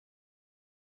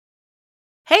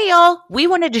Hey y'all, we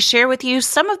wanted to share with you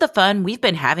some of the fun we've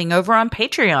been having over on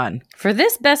Patreon. For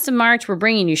this Best of March, we're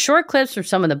bringing you short clips from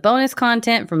some of the bonus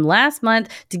content from last month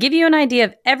to give you an idea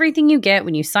of everything you get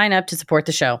when you sign up to support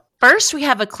the show. First, we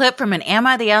have a clip from an Am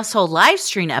I the Asshole live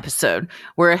stream episode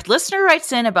where a listener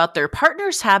writes in about their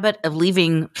partner's habit of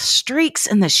leaving streaks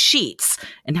in the sheets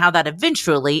and how that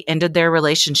eventually ended their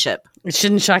relationship. It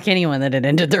shouldn't shock anyone that it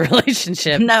ended the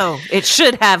relationship. No, it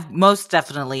should have most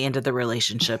definitely ended the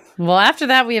relationship. Well, after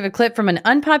that, we have a clip from an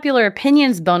Unpopular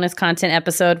Opinions bonus content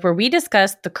episode where we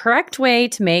discussed the correct way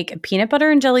to make a peanut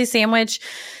butter and jelly sandwich.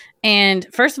 And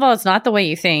first of all, it's not the way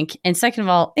you think. And second of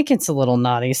all, it gets a little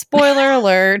naughty. Spoiler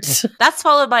alert. That's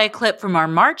followed by a clip from our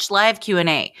March live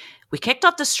Q&A. We kicked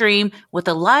off the stream with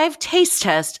a live taste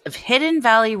test of Hidden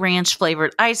Valley Ranch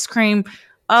flavored ice cream.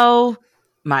 Oh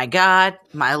my God,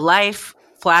 my life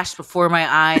flashed before my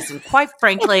eyes. And quite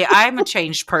frankly, I'm a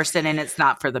changed person and it's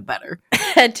not for the better.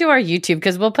 Head to our YouTube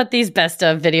because we'll put these best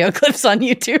of video clips on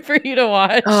YouTube for you to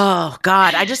watch. Oh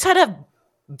God, I just had a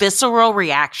visceral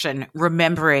reaction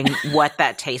remembering what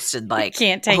that tasted like.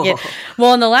 Can't take it.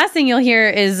 Well, and the last thing you'll hear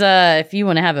is if you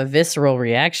want to have a visceral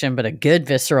reaction, but a good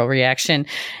visceral reaction,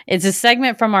 it's a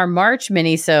segment from our March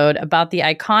minisode about the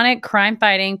iconic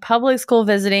crime-fighting, public school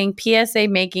visiting, PSA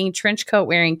making, trench coat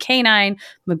wearing canine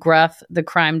McGruff, the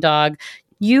crime dog.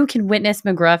 You can witness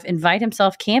McGruff invite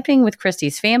himself camping with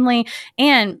Christy's family,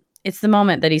 and it's the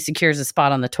moment that he secures a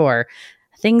spot on the tour.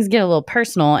 Things get a little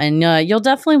personal, and you'll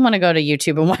definitely want to go to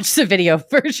YouTube and watch the video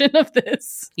version of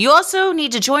this. You also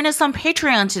need to join us on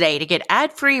Patreon today to get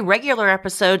ad-free regular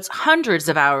episodes, hundreds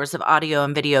of hours of audio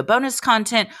and video bonus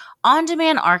content,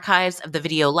 on-demand archives of the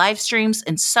video live streams,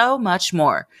 and so much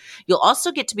more. You'll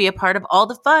also get to be a part of all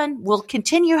the fun we'll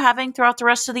continue having throughout the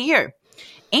rest of the year.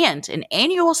 And an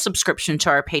annual subscription to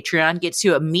our Patreon gets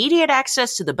you immediate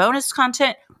access to the bonus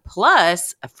content,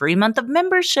 plus a free month of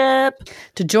membership.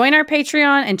 To join our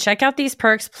Patreon and check out these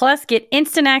perks, plus get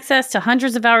instant access to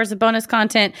hundreds of hours of bonus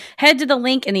content, head to the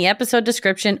link in the episode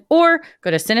description or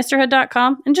go to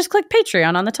sinisterhood.com and just click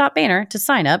Patreon on the top banner to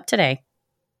sign up today.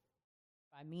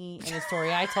 By me and the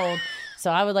story I told,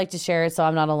 so I would like to share it so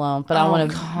I'm not alone, but I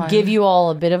want to give you all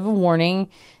a bit of a warning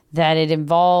that it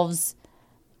involves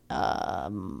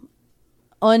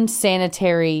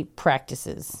unsanitary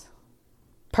practices.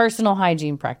 Personal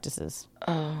hygiene practices.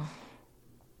 Oh.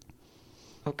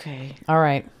 Okay. All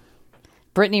right.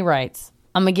 Brittany writes,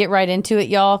 I'm going to get right into it,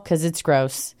 y'all, because it's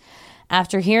gross.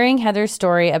 After hearing Heather's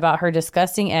story about her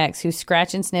disgusting ex who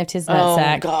scratched and sniffed his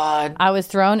nutsack, God. I was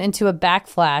thrown into a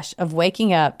backflash of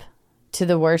waking up to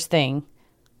the worst thing.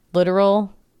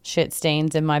 Literal shit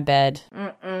stains in my bed.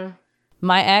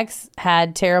 My ex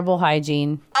had terrible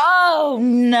hygiene. Oh,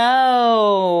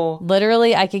 no.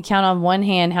 Literally, I could count on one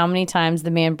hand how many times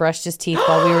the man brushed his teeth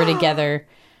while we were together.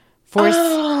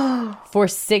 For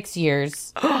 6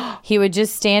 years. He would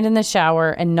just stand in the shower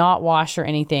and not wash or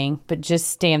anything, but just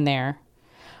stand there.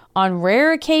 On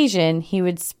rare occasion, he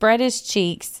would spread his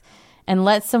cheeks and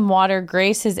let some water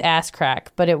grace his ass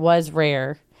crack, but it was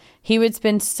rare. He would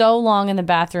spend so long in the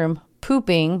bathroom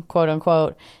pooping, quote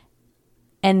unquote,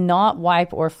 and not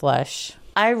wipe or flush.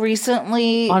 I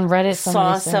recently on Reddit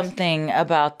saw something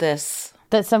about this.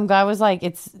 That some guy was like,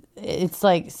 it's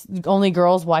like only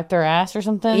girls wipe their ass or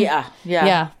something?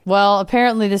 Yeah. Well,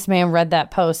 apparently this man read that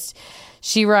post.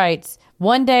 She writes,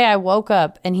 one day I woke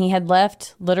up and he had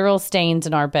left literal stains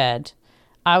in our bed.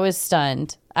 I was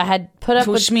stunned. I had put up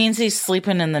Which means he's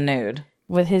sleeping in the nude.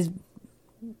 With his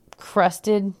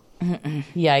crusted...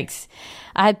 Yikes.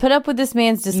 I had put up with this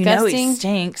man's disgusting... You know he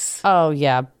stinks. Oh,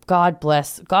 yeah. God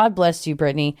bless you,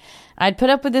 Brittany. I'd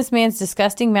put up with this man's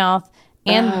disgusting mouth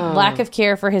and lack of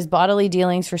care for his bodily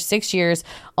dealings for 6 years,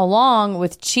 along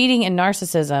with cheating and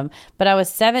narcissism. But I was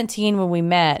 17 when we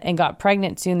met and got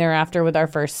pregnant soon thereafter with our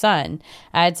first son.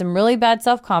 I had some really bad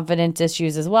self-confidence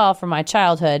issues as well from my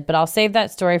childhood, but I'll save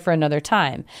that story for another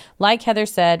time. Like Heather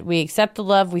said, we accept the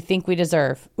love we think we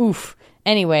deserve. Oof.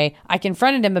 Anyway, I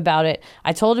confronted him about it.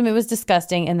 I told him it was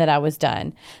disgusting and that I was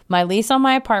done. My lease on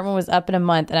my apartment was up in a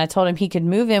month, and I told him he could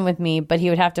move in with me, but he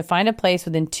would have to find a place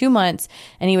within 2 months,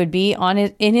 and he would be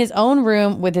in his own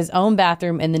room with his own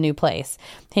bathroom in the new place.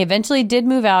 He eventually did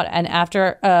move out, and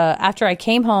after I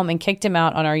came home and kicked him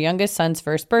out on our youngest son's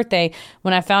first birthday,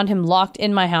 when I found him locked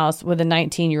in my house with a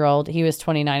 19-year-old, he was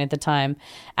 29 at the time,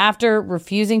 after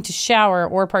refusing to shower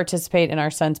or participate in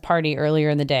our son's party earlier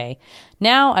in the day.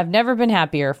 Now, I've never been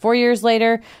happier. 4 years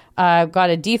later, I've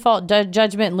got a default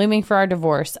judgment looming for our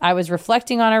divorce. I was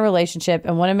reflecting on our relationship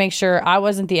and want to make sure I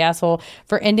wasn't the asshole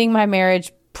for ending my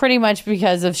marriage pretty much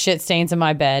because of shit stains in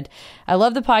my bed. I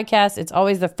love the podcast. It's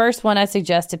always the first one I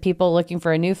suggest to people looking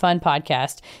for a new fun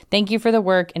podcast. Thank you for the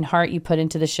work and heart you put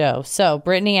into the show. So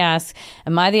Brittany asks,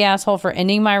 am I the asshole for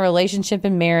ending my relationship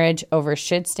and marriage over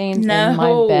shit stains in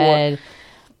my bed?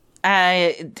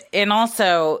 And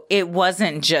also, it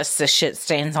wasn't just the shit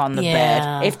stains on the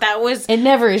bed. If that was it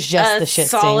never is just the shit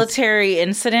stains. Solitary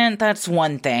incident, that's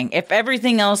one thing. If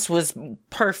everything else was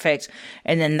perfect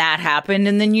and then that happened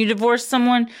and then you divorced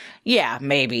someone, yeah,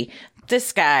 maybe.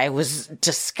 This guy was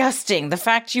disgusting. The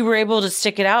fact you were able to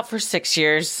stick it out for 6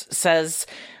 years says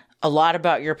a lot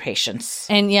about your patience.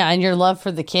 And and your love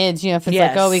for the kids. You know, if it's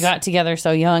like, oh, we got together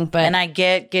so young. And I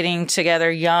get getting together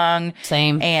young.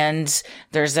 Same. And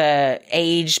there's a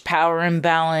age power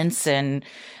imbalance. And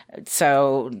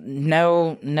so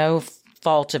no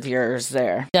fault of yours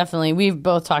there. Definitely. We've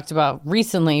both talked about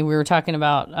recently, we were talking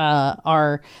about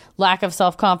our lack of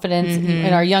self-confidence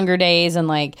in our younger days and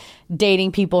like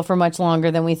dating people for much longer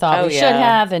than we thought we should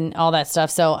have and all that stuff.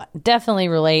 So definitely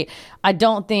relate. I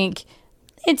don't think...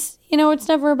 It's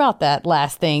never about that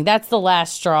last thing. That's the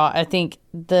last straw. I think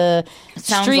it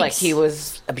sounds like he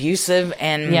was abusive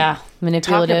and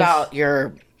manipulative. Talk about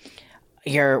your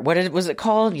was it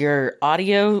called? Your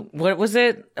audio. What was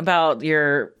it about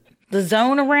the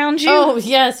zone around you? Oh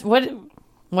yes.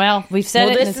 Well, we've said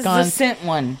it and it's gone. This is the scent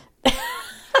one.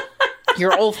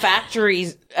 Your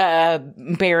olfactory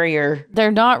barrier.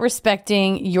 They're not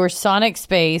respecting your sonic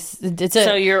space.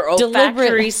 So your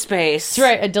olfactory space. That's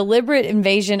right. A deliberate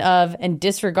invasion of and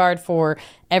disregard for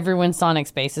everyone's sonic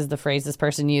space is the phrase this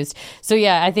person used. So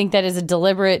yeah, I think that is a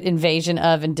deliberate invasion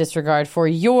of and disregard for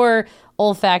your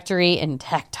olfactory and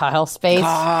tactile space.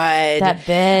 God. That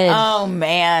bed. Oh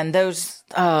man.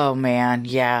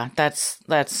 Yeah.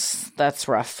 That's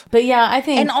rough. But yeah, I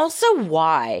think. And also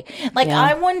why? Like,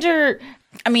 I wonder,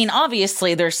 I mean,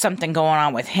 obviously there's something going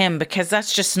on with him because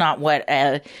that's just not what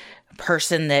a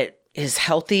person that is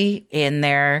healthy in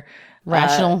their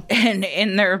rational and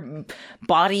in their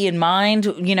body and mind,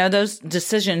 those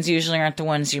decisions usually aren't the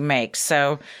ones you make.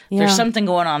 So there's something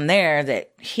going on there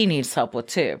that he needs help with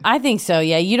too. I think so.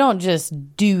 Yeah. You don't just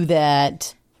do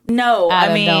that. No,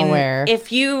 I mean, nowhere.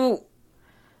 If you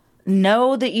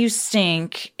know that you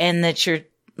stink and that you're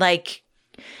like,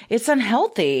 it's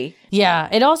unhealthy. Yeah.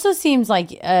 It also seems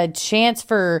like a chance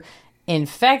for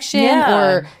infection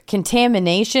or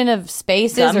contamination of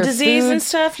spaces gum or disease food. And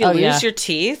stuff. You lose your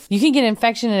teeth. You can get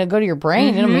infection and it'll go to your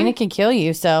brain. I mean, it can kill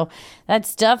you. So that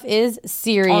stuff is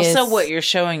serious. Also, what you're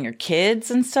showing your kids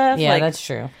and stuff. Yeah, that's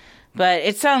true. But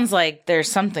it sounds like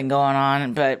there's something going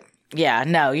on. But yeah,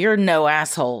 no, you're no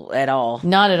asshole at all.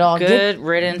 Not at all. Good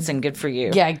riddance and good for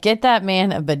you. Yeah, get that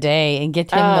man a bidet and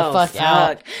get him the fuck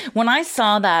out. When I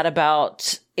saw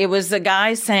that it was the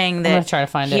guy saying that I'm gonna try to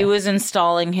find he was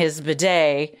installing his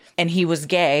bidet and he was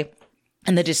gay,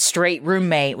 and that his straight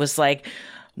roommate was like,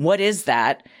 "What is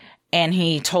that?" And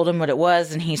he told him what it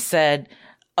was, and he said,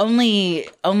 only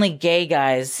gay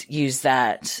guys use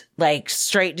that. Like,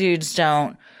 straight dudes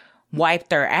don't wipe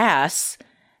their ass.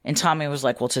 And Tommy was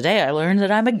like, well, today I learned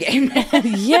that I'm a gay man.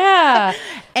 Yeah.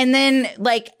 And then,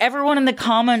 like, everyone in the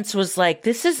comments was like,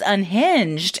 this is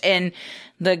unhinged. And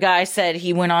the guy said,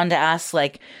 he went on to ask,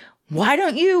 like, why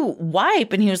don't you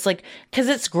wipe? And he was like, because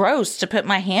it's gross to put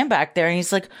my hand back there. And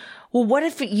he's like, well, what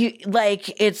if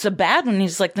it's a bad one?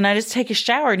 He's like, then I just take a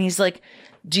shower. And he's like,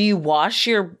 do you wash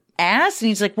your ass? And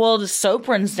he's like, well, the soap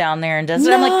runs down there and does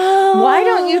it. No. I'm like, why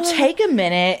don't you take a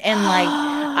minute and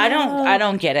like, I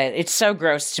don't get it. It's so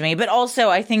gross to me. But also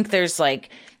I think there's like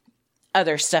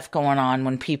other stuff going on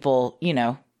when people,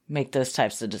 make those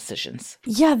types of decisions.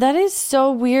 Yeah, that is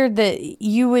so weird that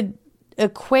you would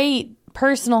equate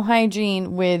personal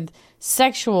hygiene with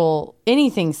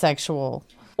anything sexual.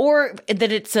 Or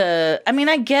that it's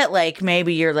I get like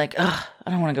maybe you're like, ugh,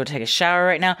 I don't want to go take a shower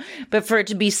right now. But for it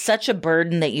to be such a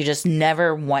burden that you just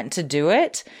never want to do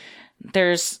it,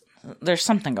 there's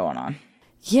something going on.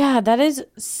 Yeah, that is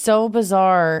so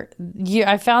bizarre.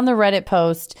 I found the Reddit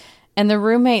post and the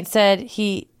roommate said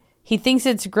he thinks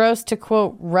it's gross to,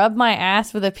 quote, rub my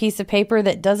ass with a piece of paper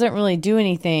that doesn't really do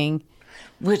anything.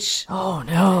 Which, oh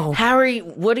no.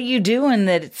 What are you doing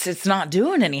that it's not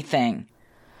doing anything?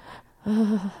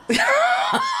 I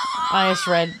just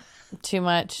read too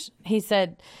much. He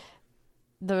said,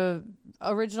 the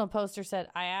original poster said,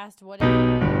 I asked what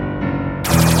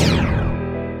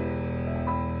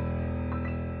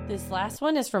This last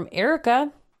one is from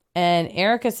Erica, and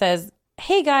Erica says,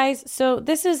 hey guys, so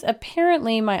this is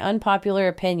apparently my unpopular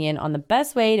opinion on the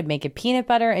best way to make a peanut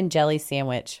butter and jelly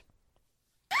sandwich.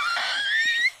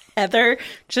 Heather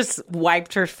just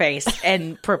wiped her face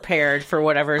and prepared for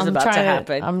whatever is about to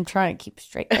happen. I'm trying to keep a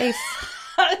straight face.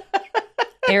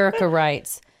 Erica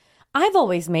writes, I've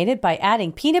always made it by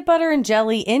adding peanut butter and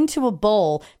jelly into a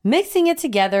bowl, mixing it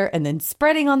together, and then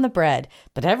spreading on the bread.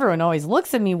 But everyone always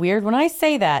looks at me weird when I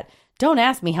say that. Don't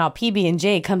ask me how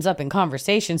PB&J comes up in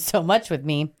conversation so much with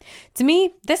me. To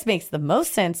me, this makes the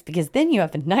most sense because then you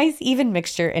have a nice even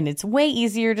mixture and it's way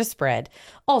easier to spread.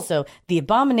 Also, the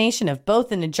abomination of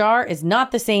both in a jar is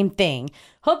not the same thing.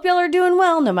 Hope y'all are doing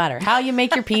well no matter how you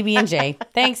make your PB&J.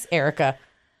 Thanks, Erica.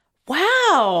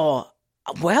 Wow.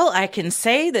 Well, I can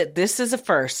say that this is a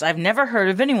first. I've never heard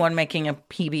of anyone making a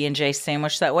PB&J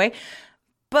sandwich that way.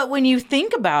 But when you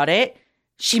think about it,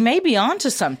 she may be onto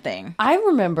something. I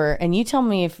remember, and you tell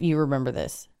me if you remember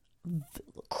this,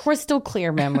 crystal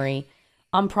clear memory.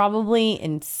 I'm probably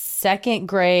in second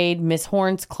grade Miss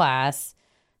Horn's class,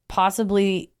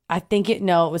 possibly,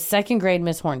 it was second grade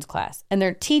Miss Horn's class. And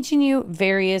they're teaching you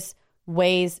various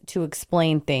ways to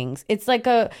explain things. It's like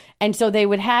and so they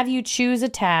would have you choose a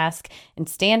task and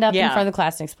stand up in front of the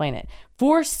class and explain it.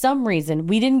 For some reason,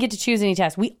 we didn't get to choose any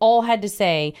task. We all had to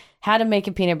say how to make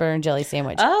a peanut butter and jelly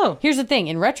sandwich. Oh. Here's the thing.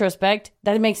 In retrospect,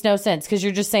 that makes no sense because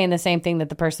you're just saying the same thing that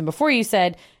the person before you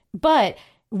said. But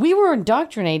we were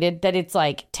indoctrinated that it's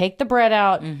like, take the bread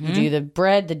out, you do the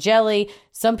bread, the jelly.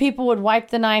 Some people would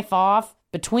wipe the knife off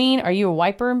between. Are you a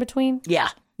wiper in between? Yeah.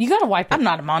 You got to wipe it. I'm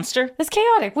not a monster. That's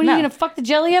chaotic. What, are you going to fuck the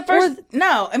jelly up?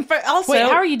 No. And also, wait,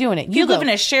 how are you doing it? You live in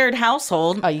a shared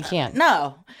household. Oh, you can't.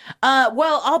 No.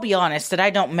 Well, I'll be honest that I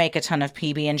don't make a ton of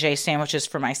PB&J sandwiches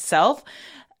for myself.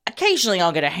 Occasionally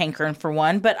I'll get a hankering for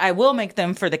one, but I will make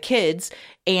them for the kids.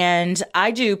 And I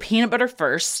do peanut butter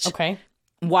first. Okay.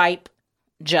 Wipe,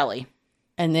 jelly.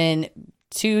 And then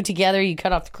two together, you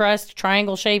cut off the crust,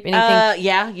 triangle shape, anything?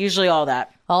 Yeah, usually all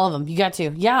that. All of them. You got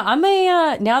to. Yeah, I'm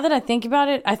now that I think about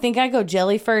it, I think I go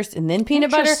jelly first and then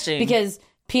peanut butter because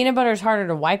peanut butter is harder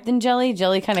to wipe than jelly.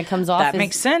 Jelly kind of comes off. That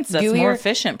makes sense. That's gooier. more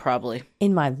efficient, probably.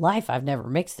 In my life, I've never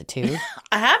mixed the two.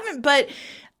 I haven't, but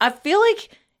I feel like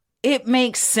it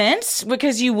makes sense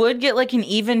because you would get like an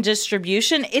even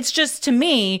distribution. It's just, to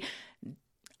me,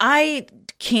 I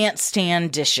can't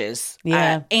stand dishes.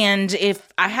 Yeah. And if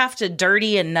I have to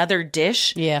dirty another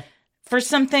dish. Yeah. For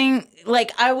something,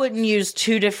 like, I wouldn't use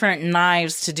two different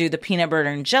knives to do the peanut butter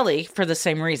and jelly for the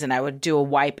same reason. I would do a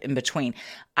wipe in between.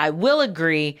 I will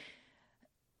agree,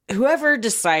 whoever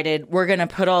decided we're going to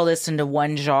put all this into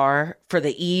one jar for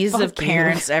the ease of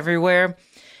parents everywhere,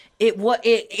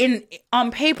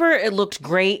 on paper, it looked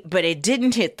great, but it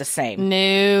didn't hit the same.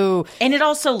 No. And it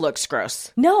also looks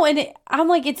gross. No, and I'm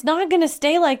like, it's not going to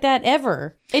stay like that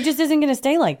ever. It just isn't going to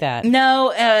stay like that.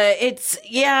 No,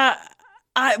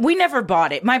 we never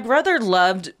bought it. My brother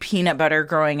loved peanut butter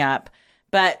growing up,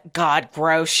 but God,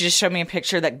 gross. She just showed me a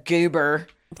picture of that goober.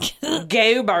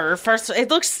 First, it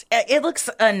looks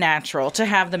unnatural to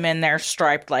have them in there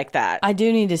striped like that. I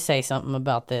do need to say something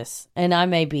about this, and I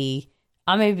may be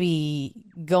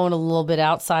going a little bit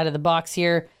outside of the box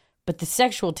here, but the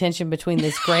sexual tension between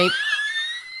this grape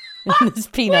and this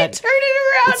peanut, turn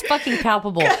it around. It's fucking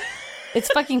palpable. It's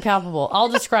fucking palpable. I'll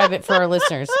describe it for our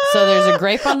listeners. So there's a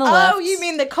grape on the left. Oh, you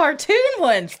mean the cartoon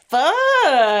ones?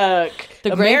 Fuck.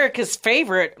 America's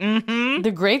favorite. Mm-hmm.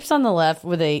 The grape's on the left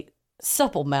with a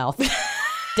supple mouth.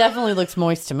 Definitely looks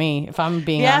moist to me, if I'm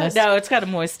being honest. No, it's got a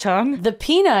moist tongue. The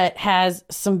peanut has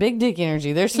some big dick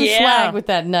energy. There's some swag with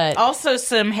that nut. Also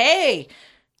some, hey,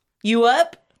 you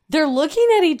up? They're looking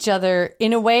at each other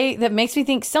in a way that makes me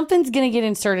think something's going to get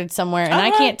inserted somewhere. And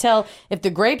I can't tell if the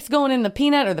grape's going in the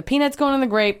peanut or the peanut's going in the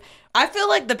grape. I feel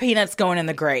like the peanut's going in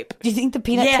the grape. Do you think the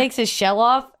peanut takes his shell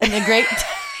off and the grape...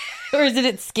 or is it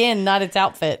its skin, not its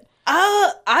outfit?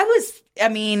 Fuck.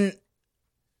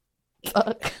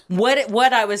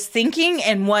 What I was thinking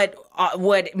and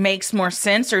what makes more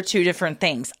sense are two different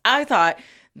things. I thought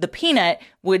the peanut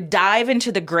would dive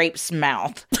into the grape's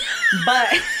mouth.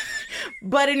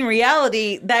 But in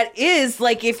reality, that is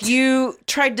like if you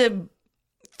tried to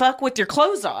fuck with your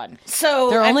clothes on. So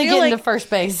they're only getting to first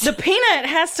base. The peanut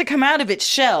has to come out of its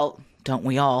shell. Don't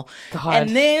we all? God.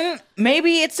 And then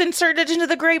maybe it's inserted into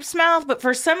the grape's mouth, but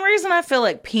for some reason I feel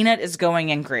like peanut is going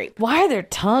in grape. Why are their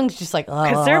tongues just like...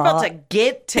 Because they're about to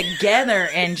get together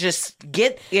and just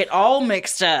get it all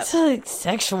mixed up. It's like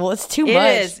sexual. It's too much.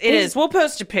 It is. We'll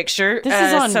post a picture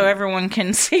so everyone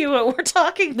can see what we're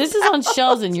talking about. This is on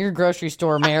shelves in your grocery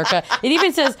store, America. It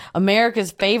even says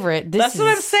America's favorite. That's what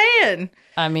I'm saying.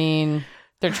 I mean,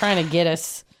 they're trying to get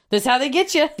us. This is how they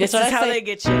get you. This is how they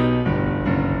get you.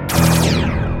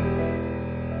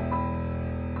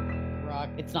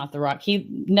 It's not the Rock.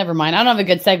 Never mind. I don't have a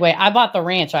good segue. I bought the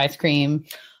ranch ice cream.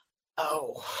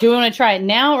 Oh. Do you want to try it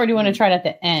now or do you want to try it at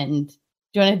the end?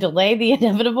 Do you want to delay the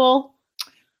inevitable?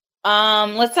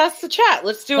 Let's ask the chat.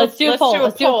 Let's do a poll.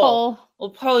 Let's do a poll. We'll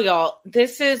poll y'all.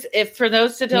 This is, if for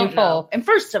those that don't New know, poll. and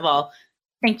first of all,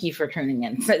 thank you for tuning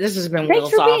in. So this has been Thanks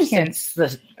wheels for off being here.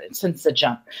 since the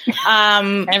jump.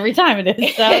 Every time it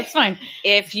is, so it's fine.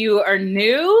 If you are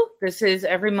new, this is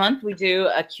every month we do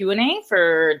a Q&A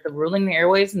for the Ruling the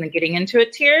Airways and the Getting Into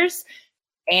It tiers.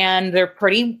 And they're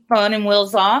pretty fun and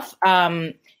wheels off.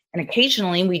 And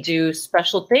occasionally we do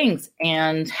special things.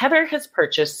 And Heather has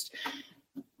purchased,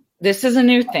 this is a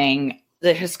new thing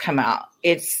that has come out.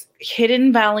 It's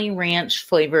Hidden Valley Ranch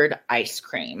flavored ice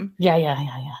cream.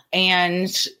 Yeah.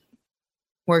 And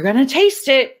we're going to taste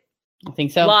it I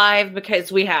think so. live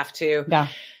because we have to. Yeah.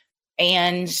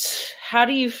 And how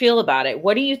do you feel about it?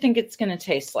 What do you think it's going to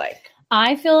taste like?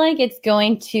 I feel like it's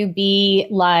going to be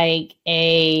like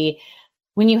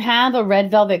when you have a red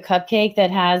velvet cupcake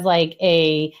that has like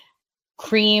a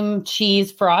cream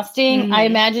cheese frosting, Mhm. I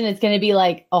imagine it's going to be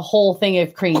like a whole thing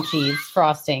of cream cheese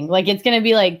frosting. Like it's going to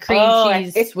be like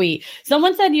cream cheese sweet.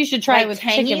 Someone said you should try Like it with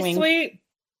tangy chicken wings, sweet?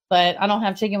 but I don't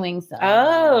have chicken wings. So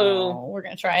Oh. we're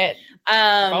going to try it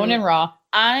bone and raw.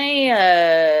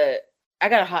 I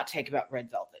got a hot take about red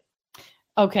velvet.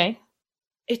 Okay.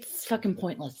 It's fucking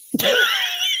pointless.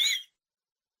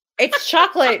 It's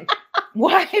chocolate.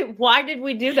 Why did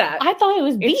we do that? I thought it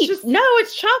was beef.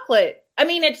 It's chocolate. I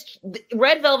mean,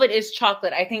 red velvet is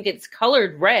chocolate. I think it's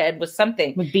colored red with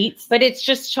something, with beets. but it's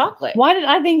just chocolate. Why did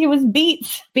I think it was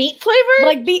beets? Beet flavor?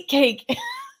 Like beet cake.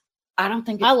 I don't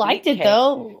think it's I liked beet it cake.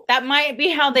 though. That might be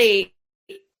how they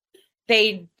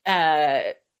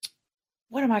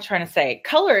what am I trying to say?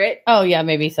 Color it. Oh yeah,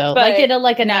 maybe so. But Like it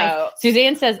like a no. nice.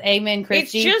 Suzanne says, "Amen,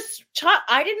 Christy." It's just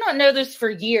I did not know this for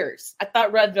years. I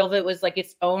thought red velvet was like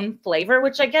its own flavor,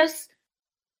 which I guess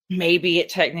maybe it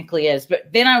technically is.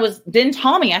 But then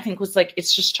Tommy, I think, was like,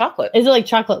 it's just chocolate. Is it like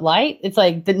chocolate light? It's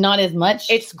like not as much.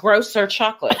 It's grosser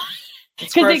chocolate.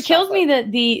 Because it kills me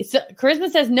that Charisma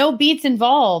says no beets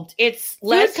involved. It's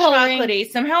less coloring.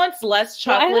 chocolatey. Somehow it's less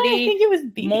I don't chocolatey. think it was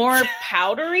beets. More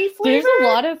powdery flavor. There's a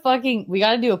lot of fucking. We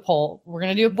got to do a poll. We're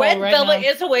gonna do a poll Red right velvet now.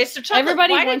 is a waste of chocolate.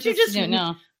 Everybody Why wants did you us to just do it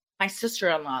now. My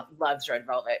sister-in-law loves red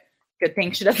velvet. Good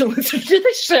thing she doesn't listen to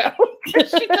the show.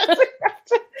 She doesn't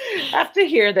have to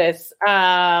hear this.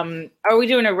 Are we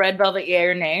doing a red velvet yay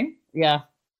or nay? Yeah.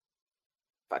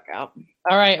 Fuck out.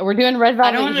 All right, we're doing red velvet.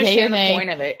 I don't yay or understand nay. the point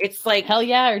of it. It's like, hell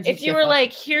yeah, or just if you were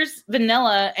like, here's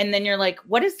vanilla, and then you're like,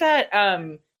 what is that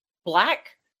black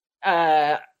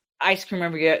ice cream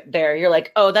over there? You're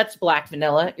like, oh, that's black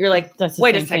vanilla. You're like, That's the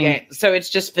wait a same second. thing. So it's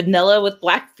just vanilla with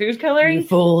black food coloring? You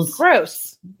fools.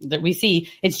 Gross. That we see.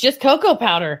 It's just cocoa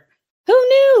powder. Who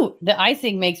knew? The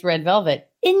icing makes red velvet.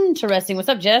 Interesting. What's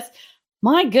up, Jess?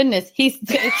 My goodness.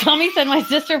 Tommy said my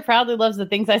sister proudly loves the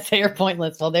things I say are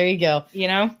pointless. Well, there you go. You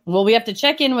know? Well, we have to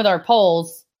check in with our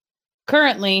polls.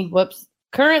 Currently,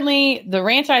 the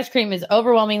ranch ice cream is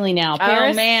overwhelmingly now.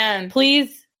 Paris, oh, man.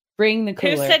 please bring the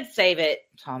cooler. Who said save it?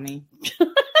 Tommy.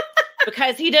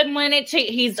 Because he didn't want it to,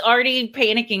 he's already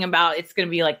panicking about it's going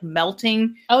to be like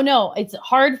melting. Oh, no. It's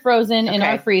hard frozen in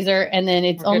our freezer, and then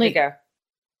it's We're good only. to go. I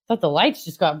thought the lights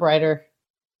just got brighter.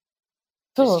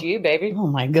 Just you, baby. Oh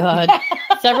my God.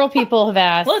 Several people have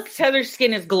asked. Look, Heather's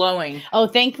skin is glowing. Oh,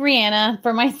 thank Rihanna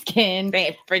for my skin.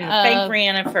 Thank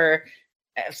Rihanna for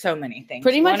so many things.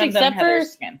 Pretty much One of them, except for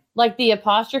Heather's skin. like the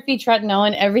apostrophe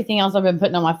tretinoin, everything else I've been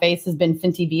putting on my face has been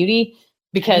Fenty Beauty I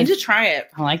because need to try it.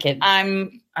 I like it.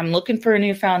 I'm looking for a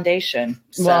new foundation.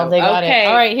 So, Well, they got it.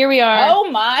 All right, here we are. Oh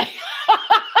my.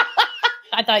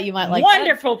 I thought you might like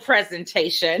wonderful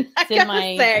presentation. I It's in gotta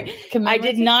my say, I did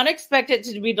commemorative- not expect it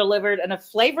to be delivered in a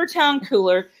Flavortown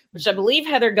cooler, which I believe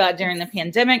Heather got during the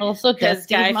pandemic Also because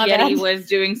dusty, Guy my Fieri bad. was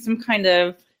doing some kind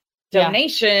of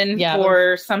donation Yeah.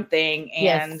 for something,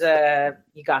 Yes. and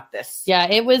you got this. Yeah,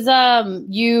 it was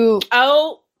you.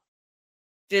 Oh,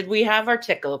 did we have our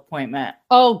tickle appointment?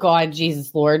 Oh God,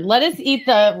 Jesus Lord, let us eat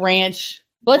the ranch.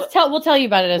 We'll tell you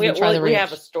about it as we try the ranch. We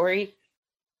have a story.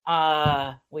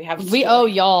 We owe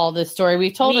y'all this story.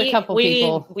 We've told a couple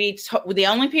people. The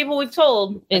only people we've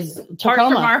told Is apart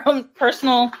Tacoma. from our own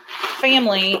personal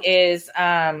family is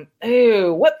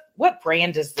what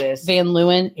brand is this? Van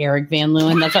Leeuwen, Eric Van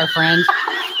Leeuwen. That's our friend.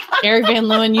 Eric Van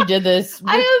Leeuwen, you did this.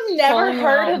 I have never calling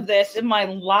heard around. of this in my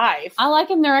life. I like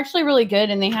them. They're actually really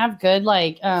good, and they have good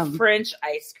like French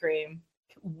ice cream.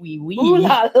 wee wee. Ooh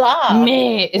la la.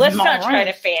 Mais, Let's not try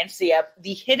to fancy up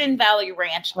the Hidden Valley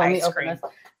Ranch Let me ice open cream. this.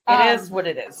 It is what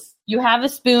it is. You have a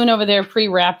spoon over there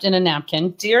pre-wrapped in a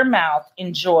napkin. Dear mouth,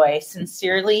 enjoy.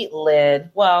 Sincerely, Lid.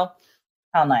 Well,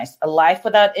 How nice. A life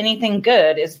without anything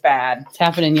good is bad. It's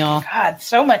happening, y'all. God,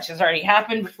 so much has already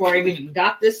happened before I even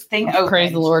got this thing open.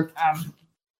 Praise the Lord.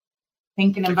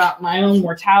 Thinking about my own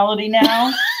mortality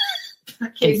now.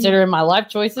 Considering my life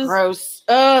choices. Gross.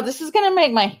 Oh, this is gonna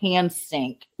make my hands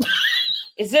stink.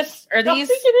 Are these? I think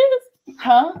it is.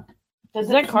 Huh? Is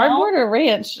that cardboard or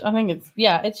ranch? I think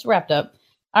it's wrapped up.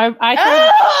 I tried.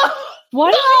 Ah!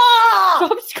 What? Ah!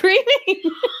 Stop screaming.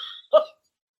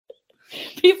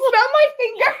 People Smell my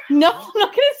finger. No, I'm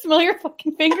not gonna smell your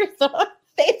fucking fingers off.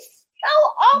 They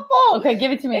smell awful. Okay,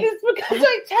 give it to me. It is because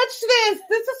I touched this.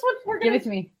 This is what we're Give gonna it to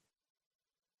me.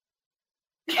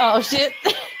 Oh shit!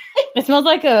 It smells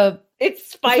like a.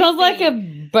 It's spicy. It smells like a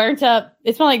burnt up.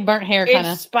 It smells like burnt hair, kind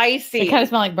of. It's spicy. It kind of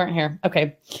smells like burnt hair.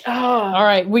 Okay. Oh. All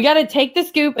right, we got to take the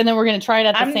scoop, and then we're gonna try it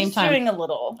at the same time. I'm doing a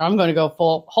little. I'm gonna go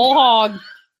whole hog.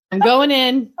 I'm going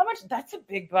in. How much? That's a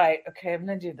big bite. Okay, I'm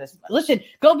gonna do this much. Listen,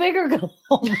 go big or go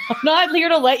home. I'm not here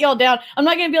to let y'all down. I'm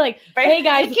not gonna be like, hey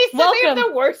guys, They have welcome.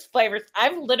 the worst flavors.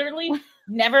 I've literally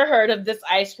never heard of this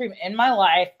ice cream in my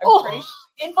life. I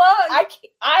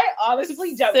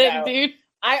honestly don't know. Dude.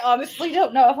 I honestly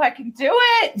don't know if I can do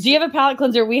it. Do you have a palate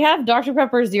cleanser? We have Dr.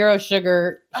 Pepper Zero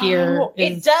Sugar here. Oh,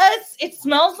 it does. It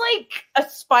smells like a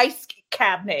spice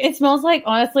cabinet. It smells like,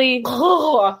 honestly,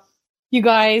 you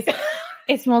guys,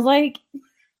 it smells like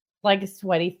a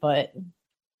sweaty foot.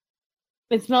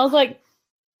 It smells like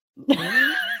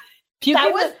puke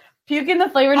in the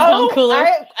flavored gum cooler.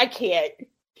 I can't.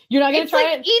 You're not gonna try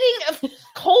like it? Eating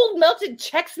a cold melted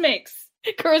Chex Mix.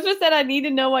 Charisma said, "I need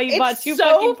to know why you bought two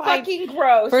fucking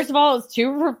gross." First of all, it's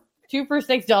two for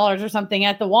 $6 or something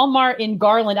at the Walmart in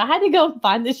Garland. I had to go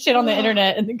find this shit on the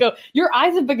internet and then go. Your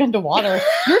eyes have begun to water.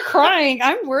 You're crying.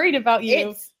 I'm worried about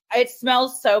you. It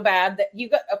smells so bad that you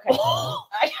got okay.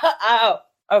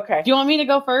 Okay. Do you want me to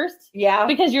go first? Yeah,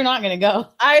 because you're not gonna go.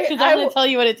 I'm gonna tell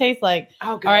you what it tastes like.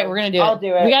 All right, we're gonna do it. I'll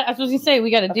do it. I was supposed to say we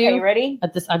got to do. Okay, you ready?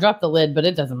 At this, I dropped the lid, but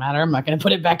it doesn't matter. I'm not gonna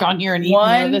put it back on here and eat.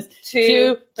 One, this.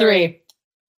 2, 3.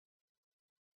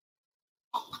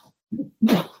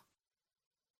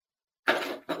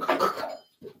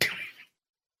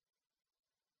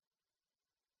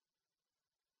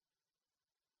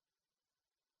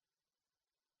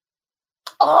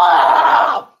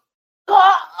 Oh!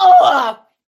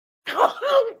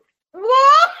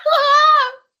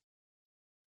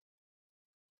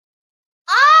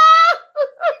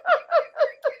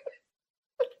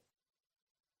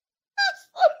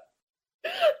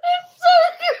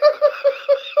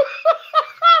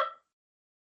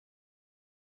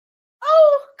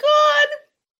 Oh God!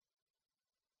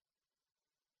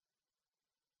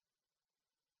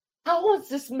 How was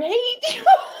this made?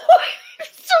 I'm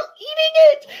still eating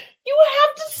it. You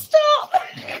have to stop.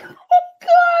 Oh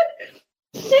God!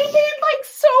 They made like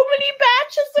so many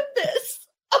batches of this.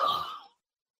 Oh.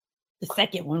 The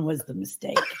second one was the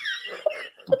mistake.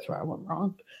 That's where I went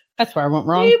wrong.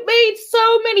 They made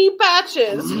so many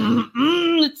batches.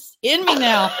 It's in me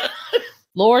now.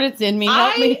 Lord, it's in me.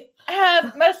 Help me. I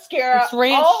have mascara.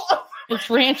 It's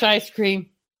ranch ice cream.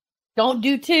 Don't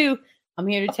do two. I'm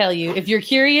here to tell you. If you're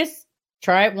curious,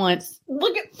 try it once.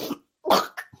 Look.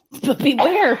 But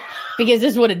beware, because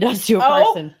this is what it does to a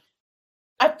person.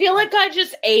 I feel like I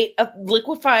just ate a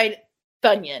liquefied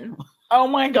Funyun. Oh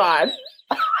my God.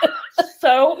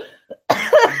 So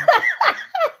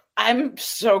I'm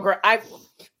so great.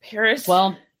 Paris.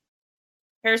 Well,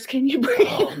 Paris, can you bring?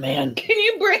 Oh man, can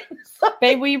you bring? Something?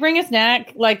 Babe, will you bring a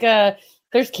snack? Like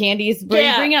there's candies.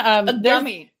 Yeah, bring a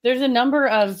gummy. There's a number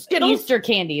of Skittles? Easter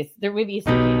candies. There will be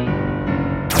Easter candies.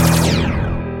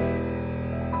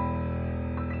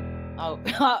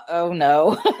 Oh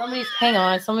no! Hang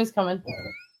on. Somebody's coming.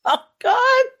 Oh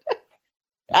God!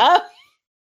 All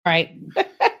right.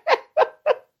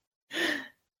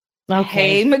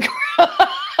 Okay. Hey, McGraw.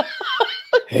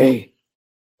 Hey,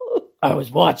 I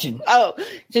was watching. Oh,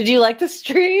 did you like the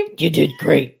stream? You did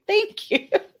great. Thank you.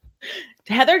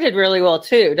 Heather did really well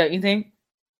too, don't you think?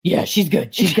 Yeah, she's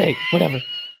good. She's great. Whatever.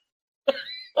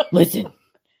 Listen,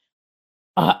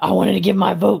 I wanted to give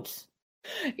my votes.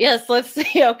 Yes, let's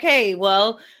see. Okay,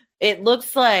 well, it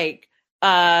looks like,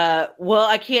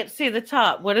 I can't see the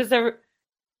top. What is there?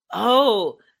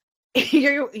 Oh,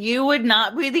 you would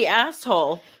not be the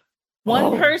asshole.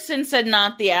 One person said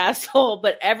not the asshole,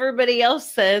 but everybody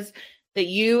else says that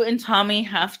you and Tommy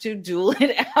have to duel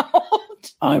it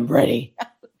out. I'm ready.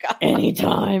 Oh,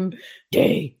 anytime,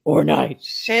 day or night.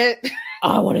 Shit.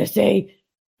 I want to say,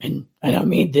 and I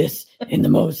mean this in the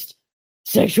most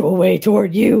sexual way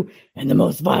toward you and the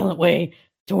most violent way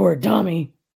toward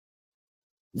Tommy.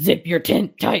 Zip your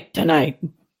tent tight tonight.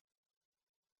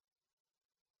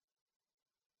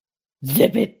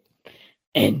 Zip it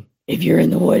And if you're in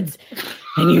the woods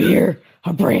and you hear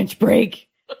a branch break,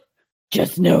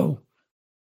 just know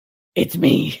it's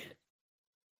me.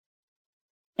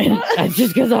 And it's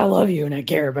just because I love you and I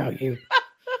care about you.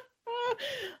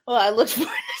 Well, I look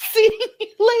forward to seeing you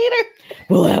later.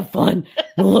 We'll have fun.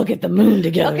 We'll look at the moon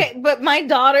together. Okay, but my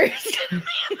daughter's gonna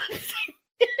be in the same.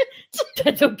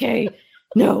 That's okay.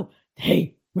 No.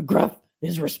 Hey, McGruff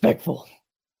is respectful.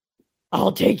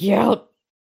 I'll take you out.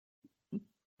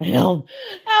 And I'll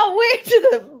Out where to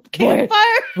the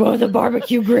campfire? Well, the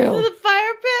barbecue To grill. the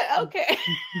fire pit? Okay.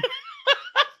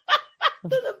 To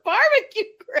the barbecue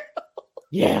grill.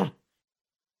 Yeah.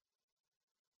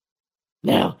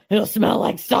 Now it'll smell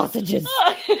like sausages.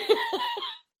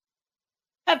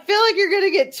 I feel like you're gonna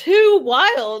get too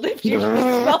wild if you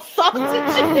smell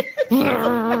sausages.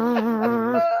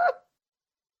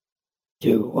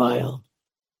 Too wild.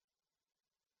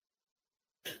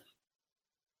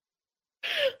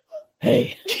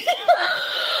 Hey.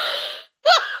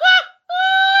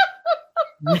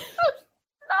 Not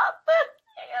the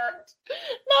hand.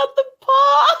 Not the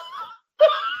paw.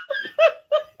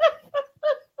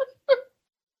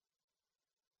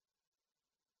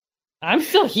 I'm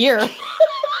still here.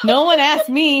 No one asked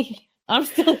me. I'm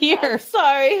still here.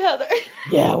 Sorry, Heather.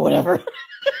 Yeah, whatever.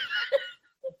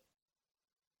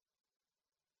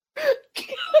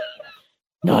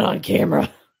 Not on camera.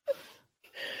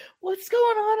 What's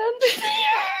going on under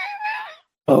there?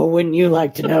 Oh, wouldn't you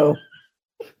like to know?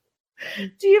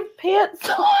 Do you have pants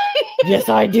on? Yes,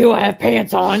 I do. I have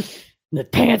pants on. The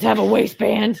pants have a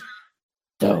waistband.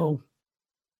 So,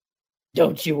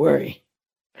 don't you worry.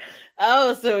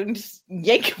 Oh, so just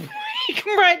yank him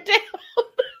right down.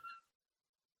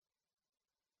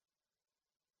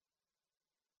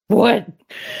 What?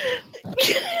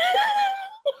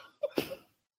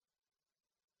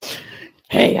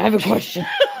 Hey, I have a question.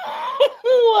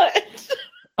 What?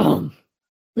 What?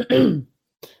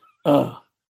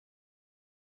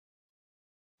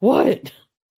 What?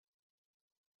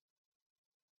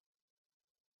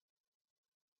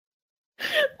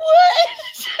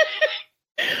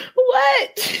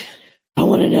 What? I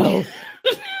want to know.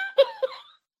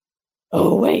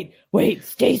 Oh, wait,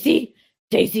 Stacy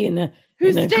in the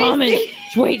Who's in the Stacy? comments.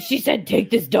 Wait, she said take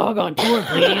this dog on tour,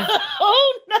 please.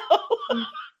 Oh no.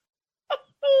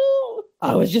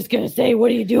 I was just gonna say,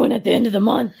 what are you doing at the end of the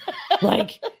month?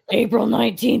 Like April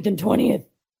 19th and 20th.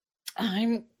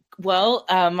 I'm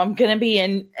gonna be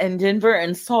in Denver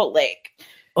and Salt Lake.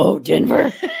 Oh,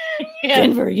 Denver? Yeah.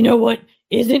 Denver, you know what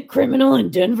isn't criminal in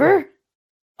Denver?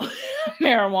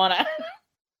 Marijuana.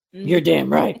 You're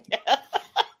damn right.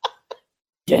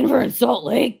 Denver and Salt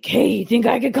Lake. Hey, you think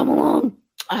I could come along?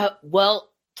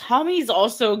 Well, Tommy's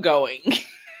also going.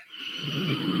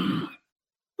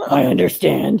 I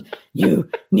understand. You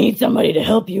need somebody to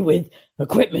help you with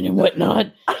equipment and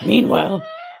whatnot. Meanwhile,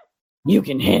 you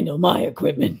can handle my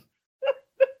equipment.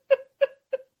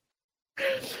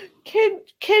 Can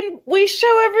we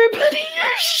show everybody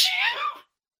your shoe?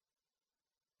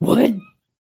 What?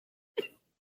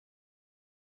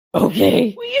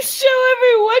 Okay. Will you show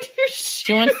everyone your Do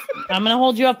shoe? you want, I'm going to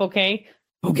hold you up, okay?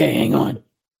 Okay, hang on.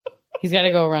 He's got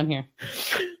to go around here.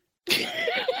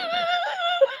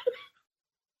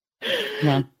 Come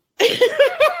on.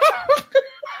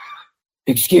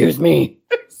 Excuse me.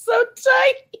 So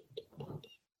tight.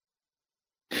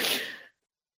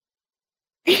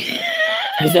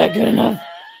 Is that good enough?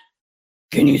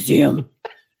 Can you see him?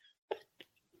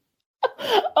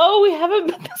 Oh, we haven't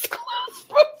been this close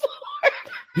before.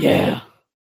 Yeah.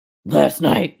 Last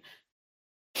night.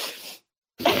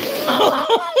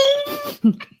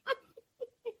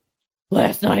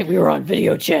 Last night we were on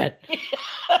video chat.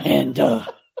 And I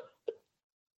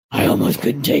almost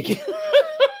couldn't take it.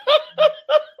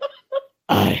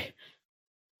 I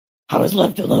was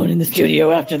left alone in the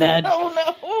studio after that. Oh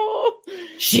no.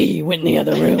 She went in the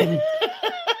other room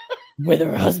with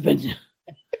her husband.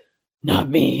 Not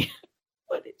me.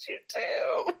 What did you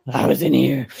do? I was in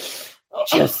here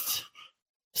just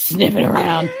sniffing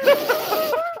around.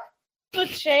 The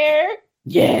chair.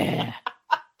 Yeah.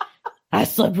 I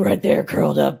slept right there,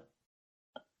 curled up.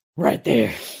 Right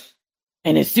there.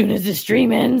 And as soon as the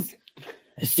stream ends,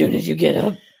 as soon as you get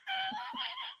up,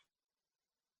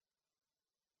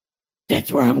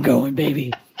 that's where I'm going,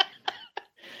 baby.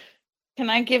 Can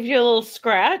I give you a little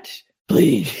scratch?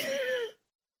 Please.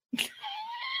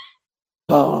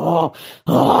 Oh,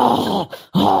 oh,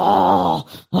 oh,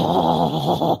 oh,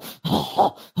 oh,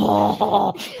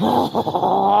 oh,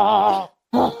 oh.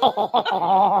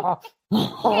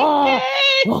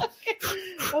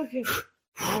 Okay.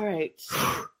 All right.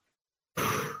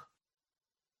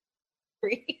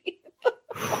 Breathe.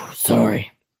 Sorry.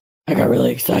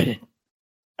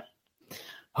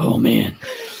 Oh, man.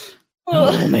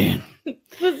 Oh, man. It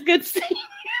was good seeing you.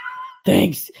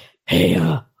 Thanks. Hey,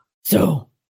 so,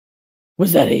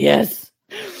 was that a yes?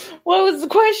 What was the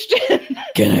question?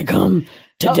 Can I come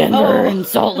to Denver and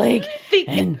Salt Lake Think-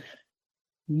 and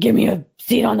give me a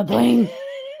seat on the plane?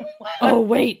 Oh,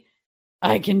 wait.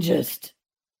 I can just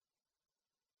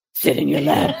sit in your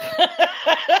lap.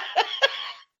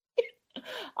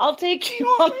 I'll take you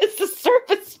on as a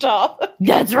service stop.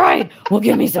 That's right. Well,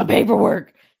 give me some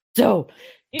paperwork. So,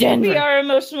 You can be Denver. our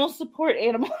emotional support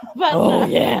animal. About Oh, that.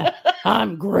 yeah.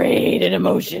 I'm great at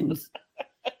emotions.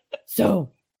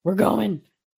 So, we're going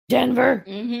Denver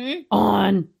Mm-hmm.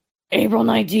 on April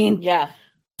 19th, Yeah.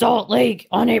 Salt Lake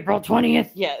on April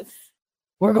 20th. Yes.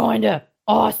 We're going to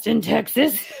Austin,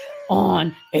 Texas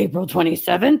on April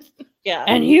 27th Yeah.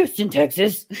 and Houston,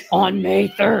 Texas on May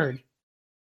 3rd.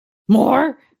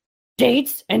 More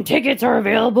dates and tickets are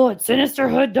available at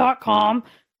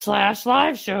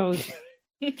sinisterhood.com/live shows.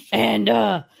 And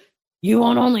you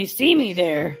won't only see me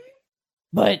there,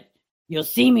 but you'll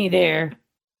see me there.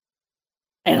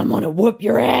 And I'm going to whoop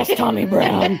your ass, Tommy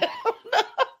Brown.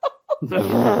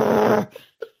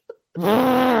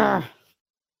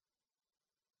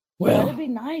 Well, That'd be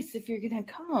nice if you're gonna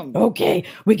come. okay,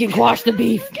 we can quash the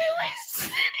beef.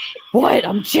 What?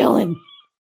 I'm chilling.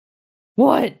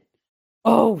 What?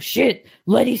 Oh, shit.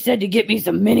 Letty said to get me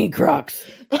some mini Crocs.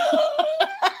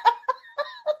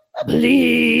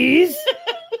 Please?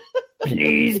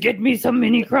 Please get me some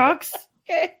mini Crocs.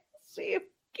 Okay. See if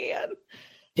you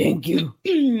Thank you.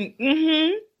 can.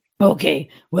 Mm-hmm. Okay,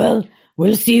 well,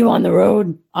 we'll see you on the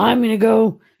road. I'm going to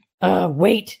go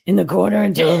wait in the corner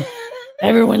until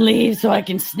everyone leaves so I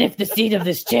can sniff the seat of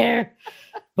this chair.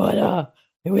 But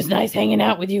it was nice hanging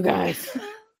out with you guys.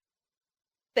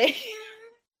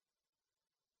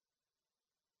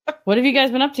 What have you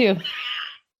guys been up to?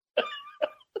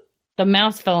 The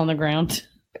mouse fell on the ground.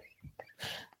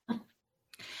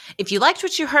 If you liked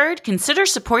what you heard, consider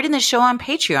supporting the show on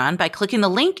Patreon by clicking the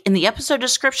link in the episode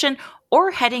description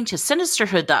or heading to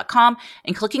sinisterhood.com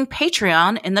and clicking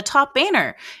Patreon in the top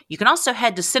banner. You can also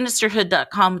head to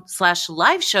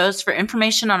sinisterhood.com/live shows for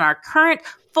information on our current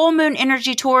Full Moon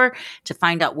Energy Tour, to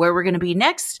find out where we're going to be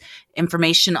next,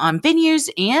 information on venues,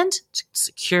 and to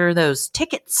secure those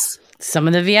tickets. Some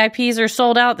of the VIPs are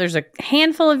sold out. There's a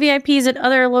handful of VIPs at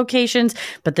other locations,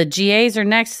 but the GAs are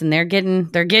next and they're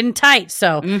getting tight.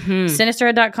 So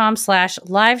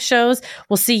sinisterhood.com/live shows.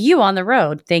 We'll see you on the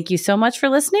road. Thank you so much for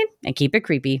listening and keep it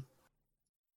creepy.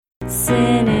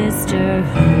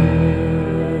 Sinisterhood.